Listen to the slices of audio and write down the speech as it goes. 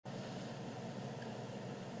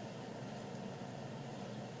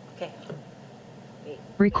Okay.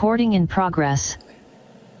 Recording in progress.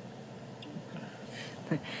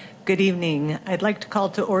 Good evening. I'd like to call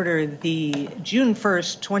to order the June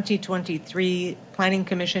 1st, 2023 Planning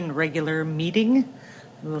Commission regular meeting.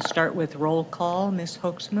 We'll start with roll call. Ms.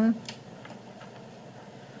 Hoeksma.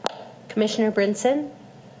 Commissioner Brinson?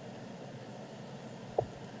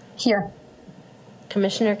 Here.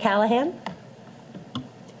 Commissioner Callahan?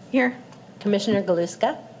 Here. Commissioner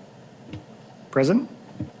Galuska? Present.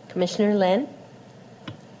 Commissioner Lynn?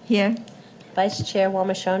 Here. Vice Chair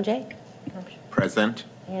Wamashonje? Present.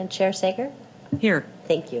 And Chair Sager? Here.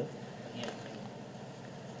 Thank you.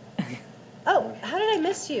 Oh, how did I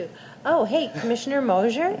miss you? Oh, hey, Commissioner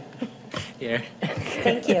Mosier? Here.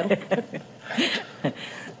 Thank you.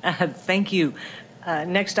 Thank you.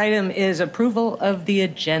 Next item is approval of the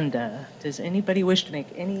agenda. Does anybody wish to make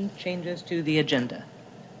any changes to the agenda?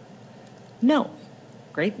 No.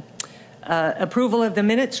 Great. Approval of the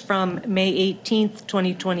minutes from May 18th,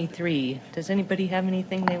 2023. Does anybody have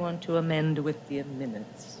anything they want to amend with the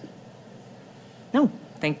minutes? No.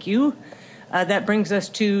 Thank you. That brings us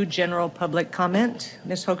to general public comment.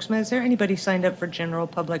 Ms. Hoeksma, is there anybody signed up for general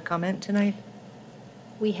public comment tonight?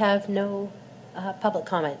 We have no public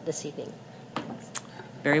comment this evening.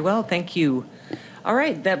 Very well, thank you. All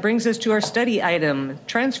right, that brings us to our study item,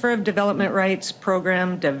 Transfer of Development Rights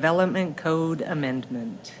Program Development Code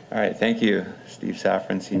Amendment. All right, thank you, Steve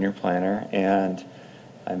Safran, Senior Planner. And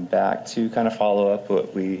I'm back to kind of follow up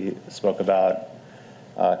what we spoke about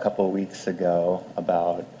a couple of weeks ago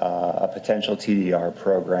about a potential TDR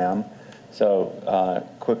program. So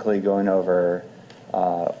quickly going over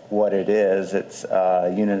what it is, it's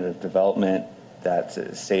a unit of development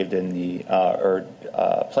that's saved in the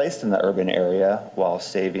placed in the urban area while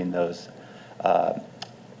saving those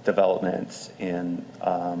developments in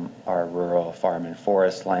our rural farm and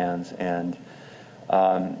forest lands. And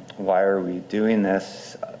why are we doing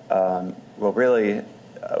this? Well, really,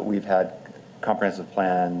 we've had comprehensive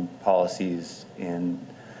plan policies in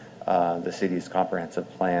the city's comprehensive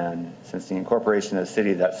plan since the incorporation of the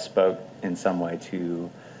city that spoke in some way to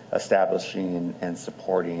establishing and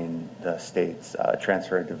supporting the state's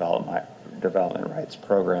transfer of development rights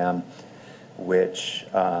program, which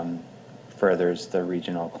furthers the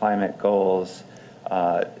regional climate goals.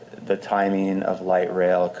 The timing of light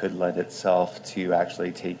rail could lend itself to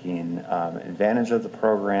actually taking advantage of the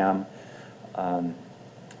program,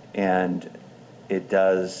 and it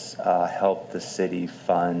does help the city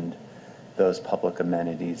fund those public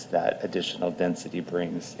amenities that additional density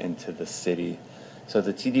brings into the city. So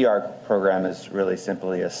the TDR program is really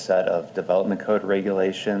simply a set of development code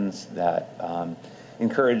regulations that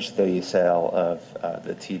encourage the sale of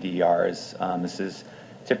the TDRs. This is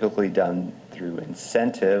typically done through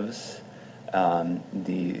incentives.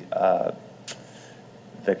 The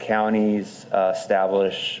counties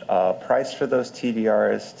establish a price for those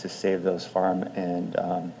TDRs to save those farm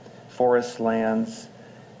and forest lands.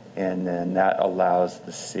 And then that allows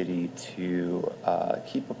the city to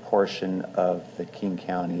keep a portion of the King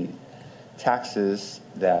County taxes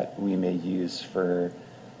that we may use for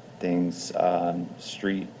things,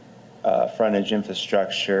 street frontage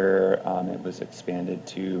infrastructure. It was expanded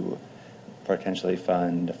to potentially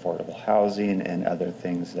fund affordable housing and other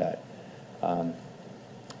things that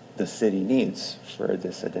the city needs for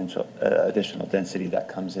this additional density that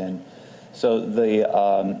comes in. So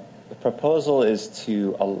the proposal is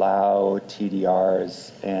to allow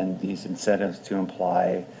TDRs and these incentives to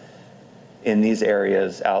apply in these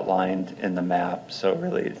areas outlined in the map. So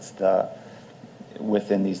really it's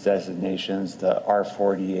within these designations, the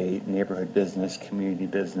R48 neighborhood business, community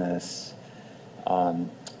business, and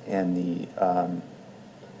the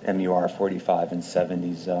MUR 45 and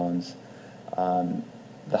 70 zones.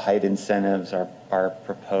 The height incentives are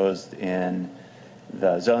proposed in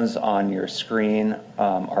the zones on your screen,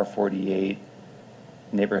 R48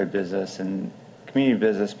 neighborhood business and community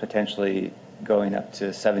business potentially going up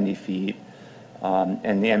to 70 feet,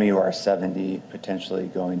 and the MUR 70 potentially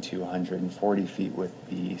going to 140 feet with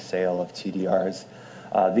the sale of TDRs.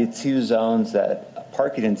 The two zones that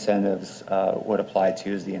parking incentives would apply to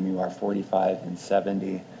is the MUR 45 and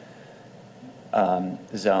 70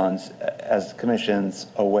 zones. As the Commission's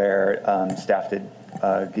aware, staff did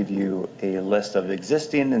give you a list of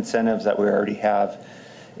existing incentives that we already have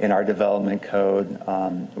in our development code.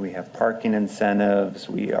 We have parking incentives,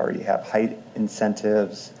 we already have height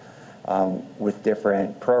incentives with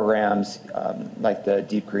different programs like the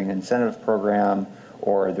Deep Green Incentive Program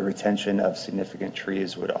or the retention of significant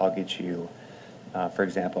trees would all get you, for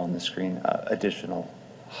example, on the screen, additional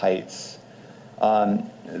heights.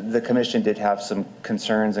 The commission did have some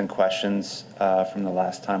concerns and questions from the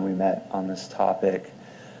last time we met on this topic.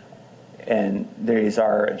 And these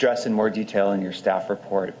are addressed in more detail in your staff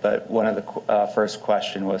report. But one of the first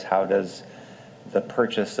question was, how does the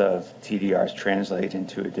purchase of TDRs translate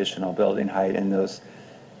into additional building height? And those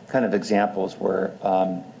kind of examples were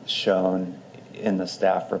shown in the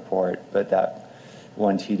staff report, but that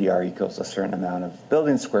one TDR equals a certain amount of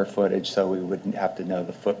building square footage, so we wouldn't have to know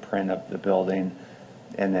the footprint of the building,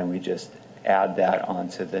 and then we just add that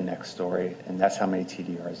onto the next story, and that's how many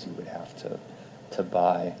TDRs you would have to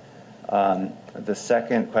buy. The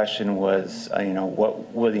second question was,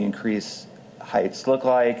 what will the increased heights look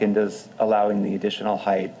like, and does allowing the additional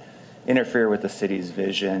height interfere with the city's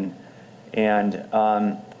vision? And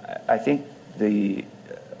I think the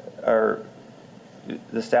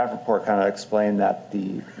staff report kind of explained that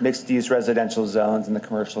the mixed-use residential zones and the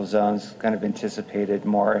commercial zones kind of anticipated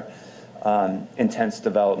more intense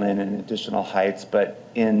development and additional heights, but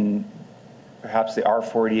in perhaps the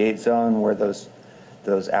R48 zone, where those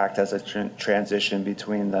act as a transition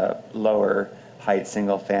between the lower height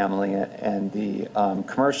single family and the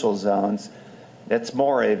commercial zones, it's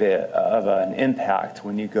more of an impact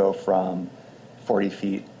when you go from 40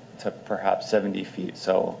 feet to perhaps 70 feet.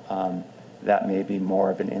 So that may be more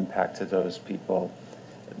of an impact to those people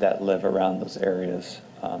that live around those areas.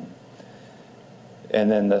 And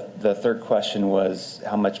then the third question was,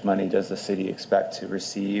 how much money does the city expect to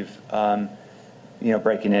receive?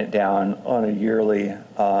 Breaking it down on a yearly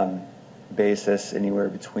basis, anywhere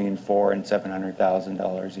between $400,000 and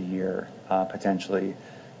 $700,000 a year, potentially,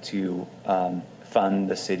 to fund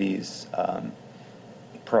the city's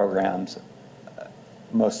programs.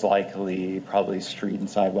 Most likely, probably street and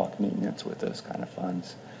sidewalk maintenance with those kind of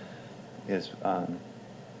funds is kind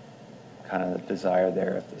of the desire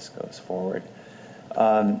there if this goes forward.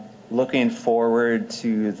 Looking forward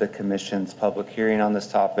to the commission's public hearing on this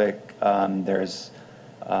topic, there's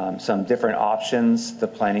some different options the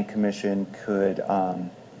Planning Commission could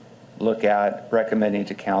look at recommending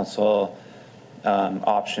to council.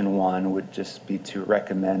 Option one would just be to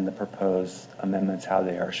recommend the proposed amendments how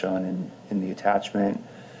they are shown in the attachment.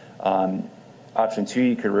 Option two,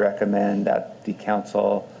 you could recommend that the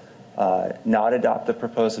council not adopt the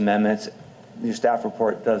proposed amendments. Your staff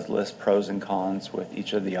report does list pros and cons with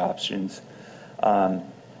each of the options. And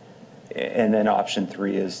then option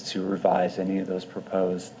three is to revise any of those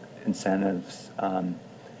proposed incentives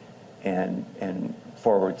and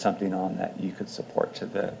forward something on that you could support to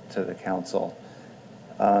the council.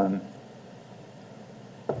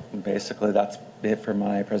 Basically, that's it for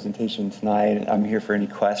my presentation tonight. I'm here for any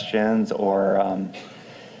questions or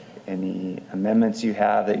any amendments you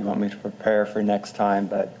have that you want me to prepare for next time.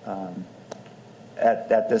 But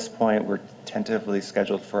at this point, we're tentatively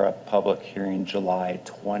scheduled for a public hearing July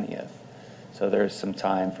 20th. So there's some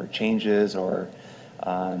time for changes, or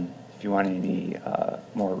if you want any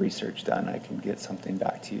more research done, I can get something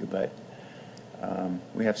back to you. But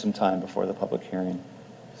we have some time before the public hearing,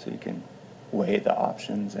 so you can weigh the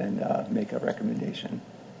options and make a recommendation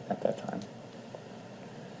at that time.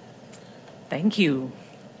 Thank you.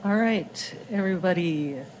 All right,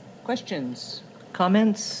 everybody, questions,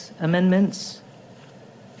 comments, amendments?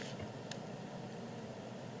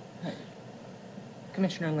 All right.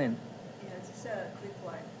 Commissioner Lin. Yeah, just a quick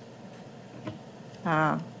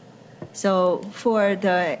one. So for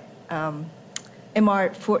the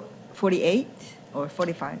MR 48 or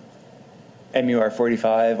 45? MUR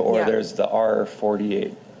 45, or Yeah. there's the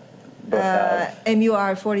R48. Both have.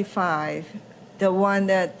 MUR 45, the one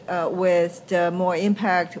that with the more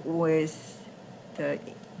impact with the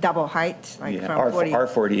double height, like Yeah, from 40.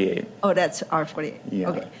 R48. Oh, that's R48. Yeah.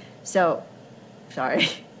 Okay. So, sorry,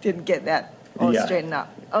 didn't get that all Yeah. straightened out.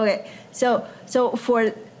 Okay. So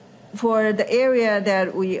for the area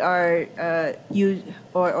that we are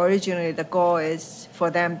originally the goal is for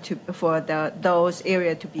those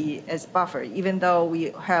area to be as buffer, even though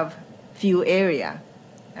we have few area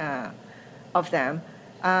of them.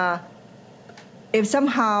 If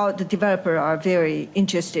somehow the developer are very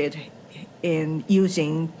interested in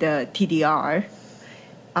using the TDR,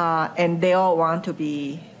 and they all want to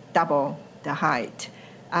be double the height,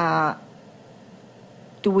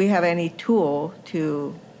 do we have any tool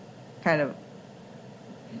to kind of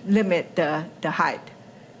limit the height?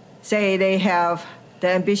 Say they have the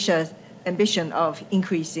ambition of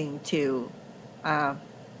increasing to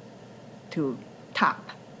top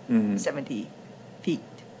 70 feet.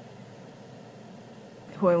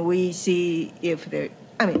 When we see if there,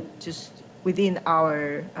 just within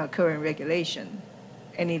our current regulation,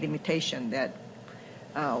 any limitation that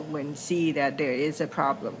when see that there is a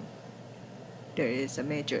problem. there is a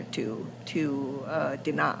measure to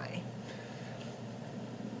deny.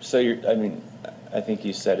 So I think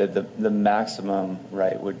you said it, the maximum,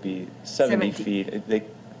 right, would be 70 feet.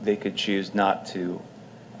 They could choose not to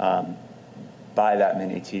buy that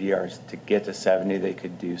many TDRs to get to 70. They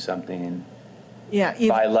could do something, Yeah,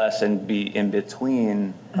 buy less and be in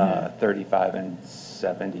between 35 and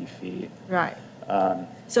 70 feet. right.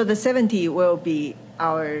 So the 70 will be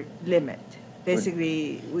our limit.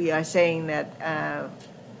 Basically, we are saying that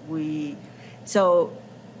so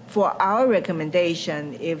for our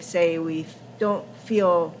recommendation, if say we don't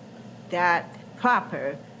feel that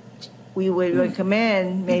proper, we would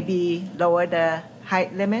recommend maybe lower the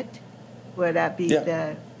height limit. Would that be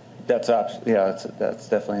Yeah. That's that's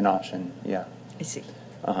definitely an option. Yeah. I see.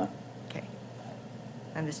 Uh-huh. Okay.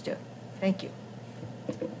 Understood. Thank you.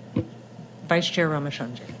 Vice Chair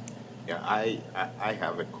Ramachandran. Yeah, I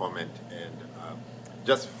have a comment, and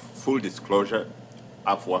just full disclosure,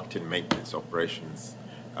 I've worked in maintenance operations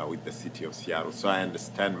with the City of Seattle, so I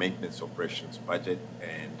understand maintenance operations budget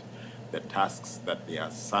and the tasks that they are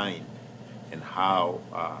assigned and how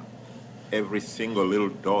every single little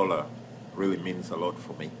dollar really means a lot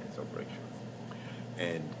for maintenance operations.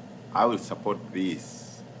 And I will support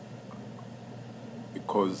this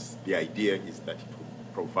because the idea is that it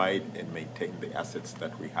will provide and maintain the assets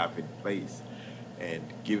that we have in place.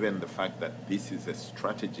 And given the fact that this is a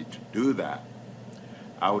strategy to do that,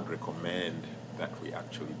 I would recommend that we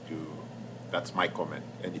actually do. That's my comment,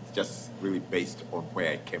 and it's just really based on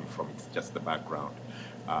where I came from. It's just the background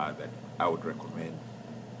that I would recommend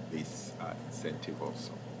this incentive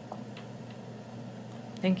also.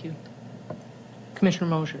 Thank you. Commissioner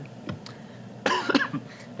Mosier.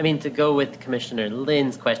 I mean, to go with Commissioner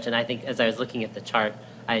Lin's question, I think as I was looking at the chart,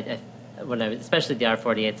 especially the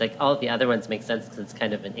R48, it's like all of the other ones make sense because it's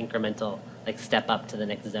kind of an incremental like step up to the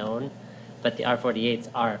next zone. But the R48s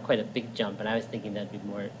are quite a big jump, and I was thinking that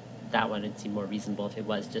one would seem more reasonable if it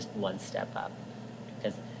was just one step up.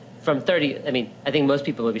 Because from 30, I mean, I think most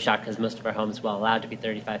people would be shocked because most of our homes, well, allowed to be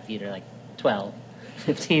 35 feet or like 12,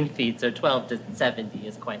 15 feet. So 12 to 70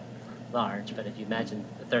 is quite large. But if you imagine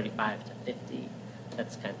the 35 to 50, I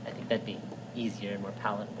think that'd be easier and more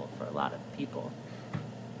palatable for a lot of people.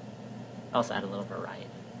 Also add a little variety.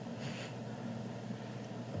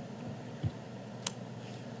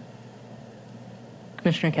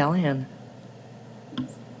 Commissioner Callahan.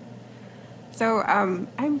 So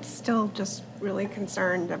I'm still just really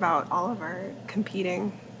concerned about all of our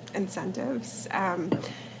competing incentives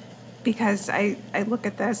because I look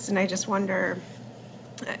at this and I just wonder,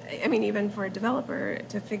 I mean, even for a developer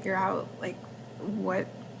to figure out like what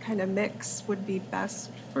kind of mix would be best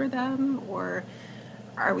for them, or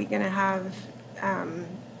are we going to have,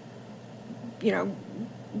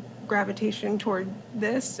 gravitation toward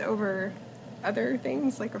this over other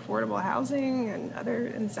things like affordable housing and other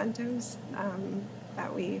incentives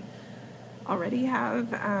that we already have.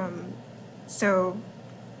 So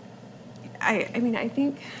I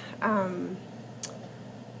think,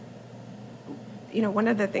 one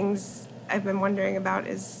of the things I've been wondering about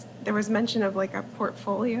is there was mention of like a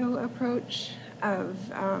portfolio approach of,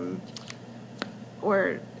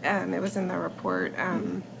 it was in the report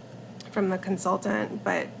from the consultant,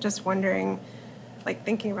 but just wondering, like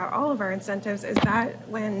thinking about all of our incentives, is that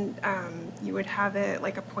when you would have it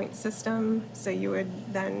like a point system? So you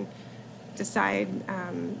would then decide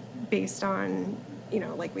based on,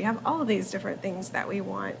 like we have all of these different things that we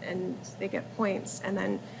want and they get points. And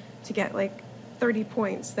then to get like 30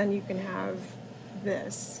 points, then you can have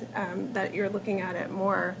this, that you're looking at it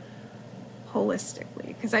more holistically.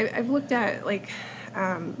 Because I've looked at like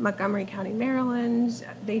Montgomery County, Maryland,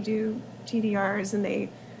 they do TDRs and they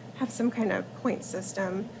have some kind of point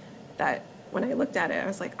system that when I looked at it, I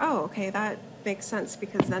was like, oh, okay, that makes sense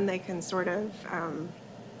because then they can sort of,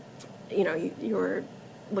 you're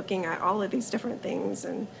looking at all of these different things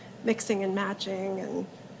and mixing and matching and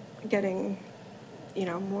getting,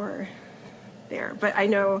 more there. But I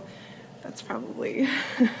know that's probably.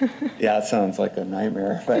 Yeah, it sounds like a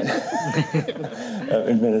nightmare, but of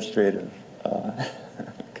administrative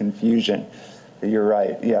confusion. But you're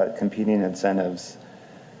right. Yeah, competing incentives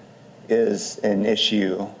is an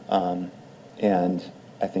issue, and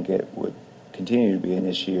I think it would continue to be an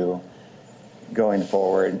issue going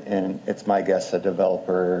forward. And it's my guess a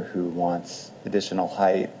developer who wants additional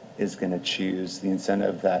height is going to choose the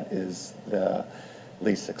incentive that is the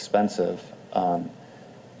least expensive.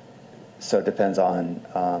 So it depends on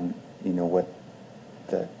what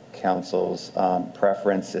the council's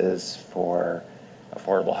preference is for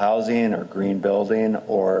affordable housing or green building,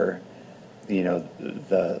 or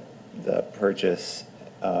the purchase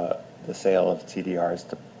the sale of TDRs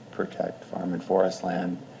to protect farm and forest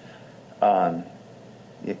land.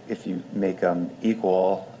 If you make them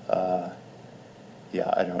equal,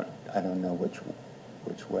 yeah, I don't know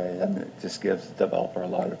which way. I mean, it just gives the developer a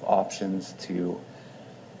lot of options to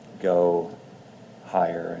go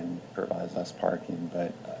higher and provide less parking,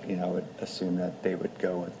 but I would assume that they would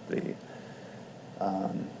go with the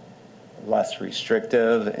less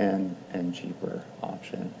restrictive and cheaper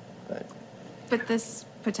option. But this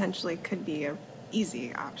potentially could be a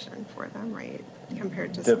easy option for them, right?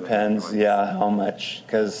 Compared to some of the other Depends, ones. yeah, how much,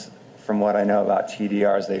 because from what I know about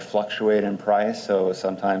TDRs, they fluctuate in price, so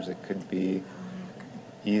sometimes it could be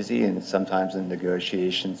easy, and sometimes in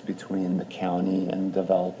negotiations between the county and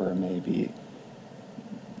developer may be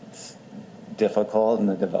difficult, and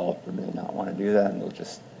the developer may not want to do that, and they'll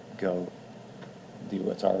just go do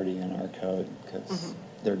what's already in our code because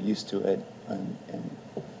they're used to it and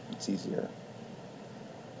it's easier.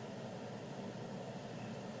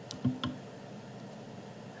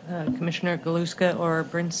 Commissioner Galuska or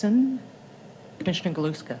Brinson? Commissioner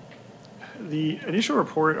Galuska. The initial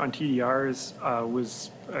report on TDRs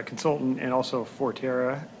was a consultant and also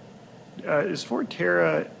Forterra. Is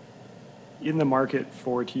Forterra in the market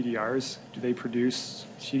for TDRs? Do they produce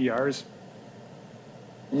TDRs?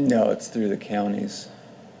 No, it's through the counties.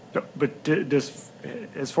 But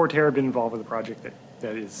has Forterra been involved with a project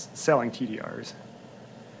that is selling TDRs?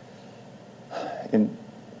 And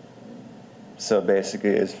so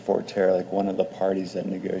basically, is Forterra like one of the parties that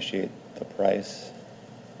negotiate the price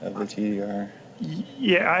of the TDR?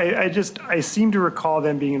 Yeah, I seem to recall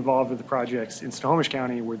them being involved with the projects in Snohomish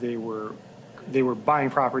County where they were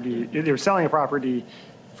buying property, they were selling a property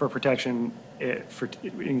for protection for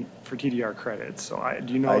TDR credits. So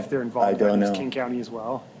do you know if they're involved in King County as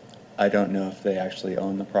well? I don't know if they actually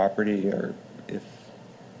own the property or if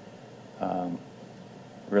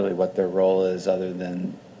really what their role is other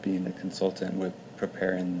than being a consultant with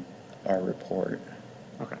preparing our report.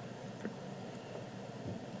 Okay.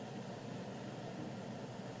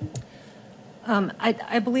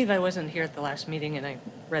 I believe I wasn't here at the last meeting and I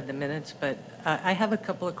read the minutes, but I have a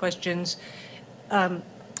couple of questions.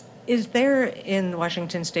 Is there in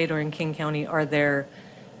Washington State or in King County, are there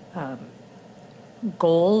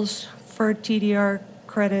goals for TDR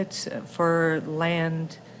credits for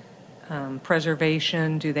land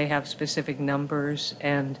preservation? Do they have specific numbers?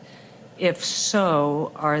 And if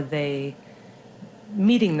so, are they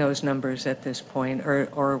meeting those numbers at this point?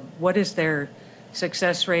 Or what is their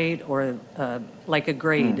success rate or like a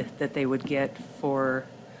grade that they would get for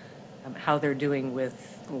how they're doing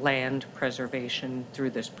with land preservation through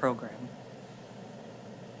this program?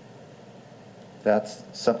 That's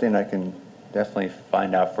something I can definitely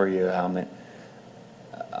find out for you. How many?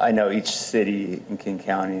 I know each city in King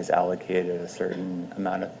County is allocated a certain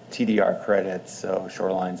amount of TDR credits. So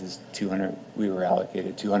Shorelines is 200. We were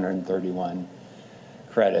allocated 231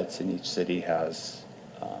 credits, and each city has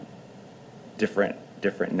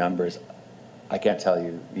different numbers. I can't tell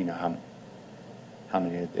you, how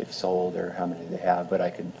many they've sold or how many they have, but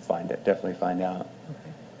I can definitely find out.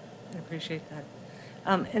 Okay, I appreciate that.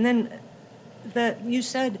 And then you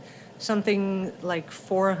said something like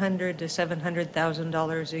 $400,000 to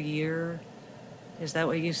 $700,000 a year. Is that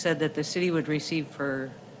what you said that the city would receive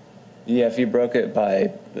for? Yeah, if you broke it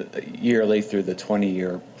by yearly through the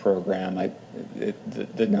 20-year program,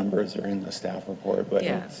 the numbers are in the staff report, but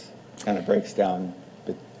Yeah. it kind of breaks down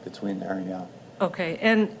between there, yeah. Okay,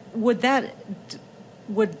 and would that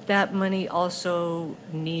money also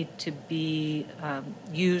need to be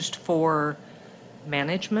used for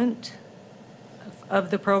management of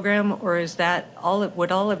the program, or is that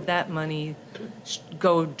would all of that money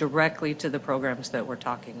go directly to the programs that we're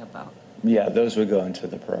talking about? Yeah, those would go into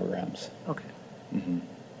the programs. Okay. Mm-hmm.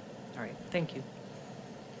 All right, thank you.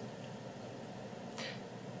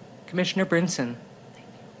 Commissioner Brinson.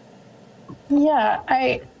 Yeah,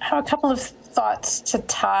 I have a couple of thoughts to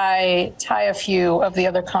tie a few of the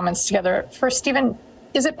other comments together. First, Stephen,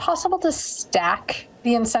 is it possible to stack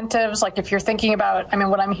the incentives? Like if you're thinking about,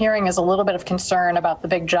 what I'm hearing is a little bit of concern about the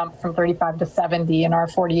big jump from 35 to 70 in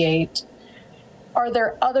R48. Are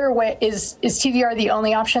there other ways, is TDR the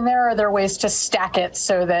only option there? Or are there ways to stack it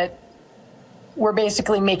so that we're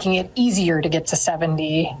basically making it easier to get to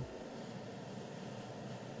 70?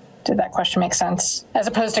 Did that question make sense? As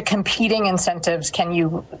opposed to competing incentives, can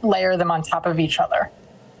you layer them on top of each other?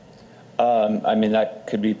 That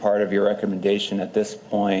could be part of your recommendation at this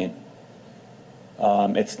point.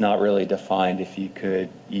 It's not really defined if you could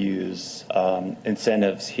use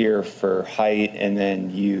incentives here for height and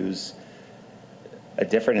then use a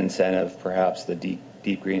different incentive, perhaps the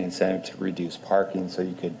deep green incentive to reduce parking, so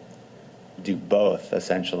you could do both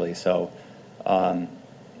essentially. So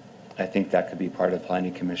I think that could be part of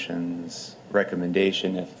Planning Commission's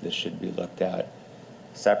recommendation if this should be looked at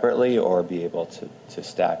separately or be able to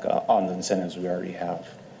stack on the incentives we already have.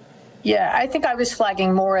 Yeah, I think I was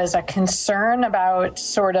flagging more as a concern about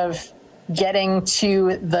sort of getting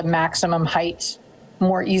to the maximum height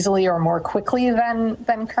more easily or more quickly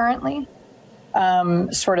than currently.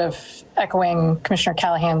 Sort of echoing Commissioner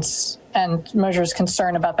Callahan's and Mosier's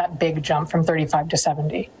concern about that big jump from 35 to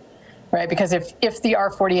 70, right? Because if the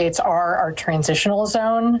R48s are our transitional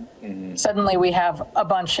zone, suddenly we have a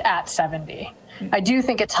bunch at 70. I do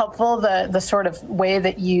think it's helpful the sort of way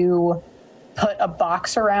that you put a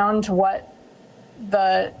box around what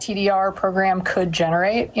the TDR program could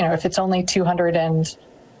generate. You know, if it's only 200 and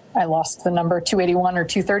I lost the number, 281 or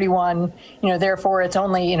 231, you know, therefore it's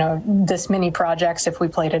only, you know, this many projects if we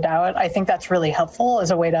played it out. I think that's really helpful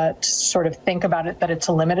as a way to sort of think about it, that it's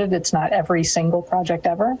limited. It's not every single project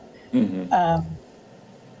ever.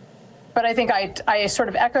 But I think I sort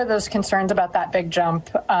of echo those concerns about that big jump,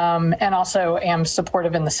 and also am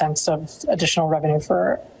supportive in the sense of additional revenue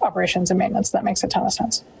for operations and maintenance. That makes a ton of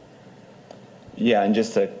sense. Yeah, and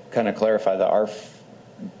just to kind of clarify,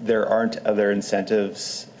 there aren't other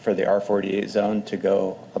incentives for the R48 zone to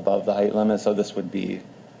go above the height limit, so this would be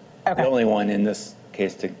the only one in this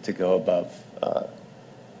case to go above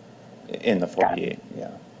in the 48.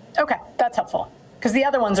 Yeah. Okay, that's helpful because the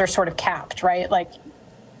other ones are sort of capped, right? Like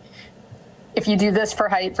if you do this for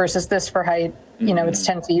height versus this for height, you know, it's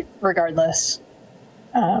 10 feet regardless.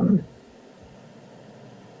 That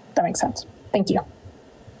makes sense. Thank you.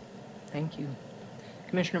 Thank you.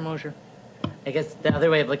 Commissioner Mosier. I guess the other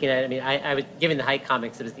way of looking at it, I mean, I was given the height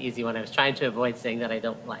comics, it was the easy one. I was trying to avoid saying that I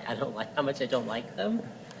don't like how much I don't like them.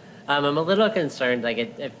 I'm a little concerned, like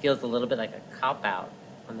it feels a little bit like a cop-out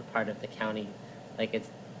on the part of the county. Like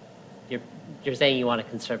you're saying you want to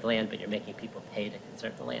conserve land, but you're making people pay to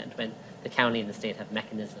conserve the land when the county and the state have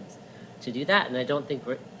mechanisms to do that. And I don't think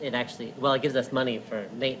it gives us money for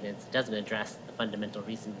maintenance. It doesn't address the fundamental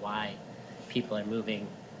reason why people are moving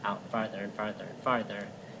out farther and farther and farther.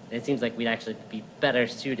 And it seems like we'd actually be better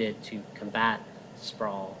suited to combat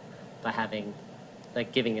sprawl by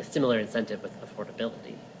giving a similar incentive with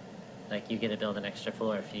affordability. Like you get to build an extra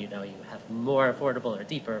floor if you know you have more affordable or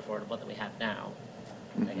deeper affordable than we have now.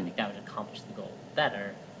 I think that would accomplish the goal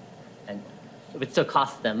better, and it would still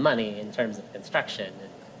cost them money in terms of construction and,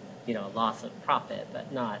 you know, a loss of profit,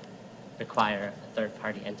 but not require a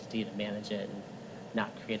third-party entity to manage it and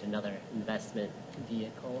not create another investment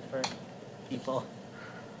vehicle for people.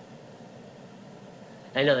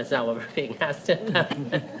 I know that's not what we're being asked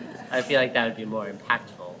to. I feel like that would be more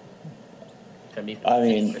impactful from me from the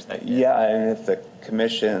city's perspective. Yeah, and if the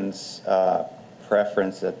commission's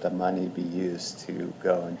preference that the money be used to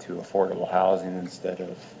go into affordable housing instead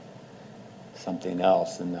of something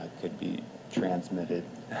else, and that could be transmitted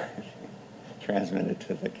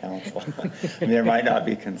to the council. I mean, there might not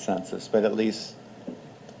be consensus, but at least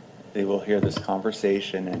they will hear this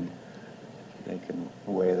conversation and they can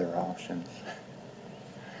weigh their options.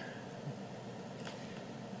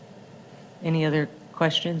 Any other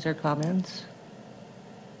questions or comments?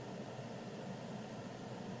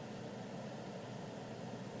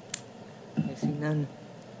 I see none.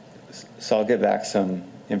 So I'll get back some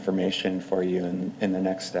information for you in the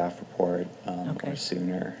next staff report or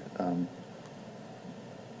sooner.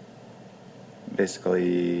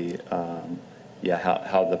 Basically,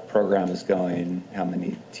 how the program is going, how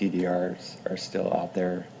many TDRs are still out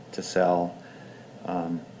there to sell,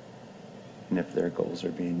 and if their goals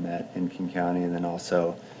are being met in King County. And then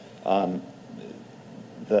also,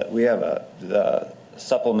 we have the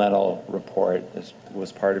supplemental report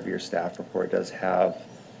was part of your staff report, does have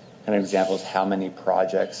kind of examples how many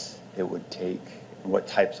projects it would take, what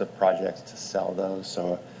types of projects to sell those.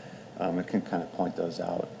 So I can kind of point those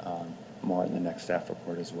out more in the next staff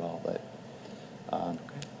report as well. But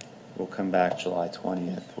we'll come back July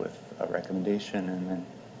 20th with a recommendation and then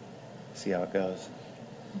see how it goes.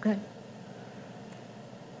 Okay.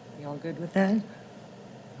 You all good with that?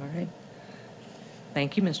 All right.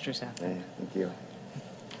 Thank you, Mr. Sapp. Hey, thank you.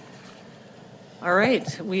 All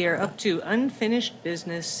right, we are up to unfinished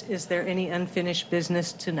business. Is there any unfinished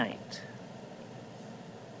business tonight?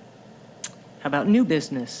 How about new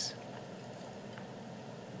business?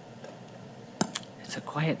 It's a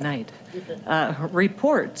quiet night.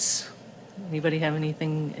 Reports. Anybody have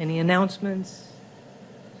anything, any announcements?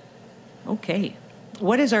 Okay.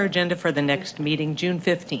 What is our agenda for the next meeting, June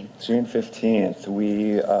 15th? June 15th,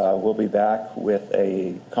 we will be back with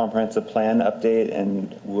a comprehensive plan update,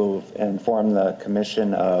 and we'll inform the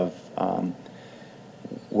commission of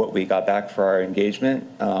what what we got back for our engagement,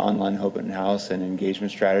 online open house and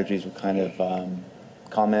engagement strategies, what kind of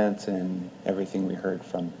comments and everything we heard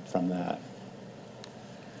from that.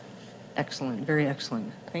 Excellent, very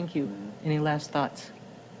excellent. Thank you. Any last thoughts?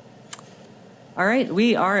 All right,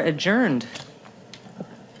 we are adjourned.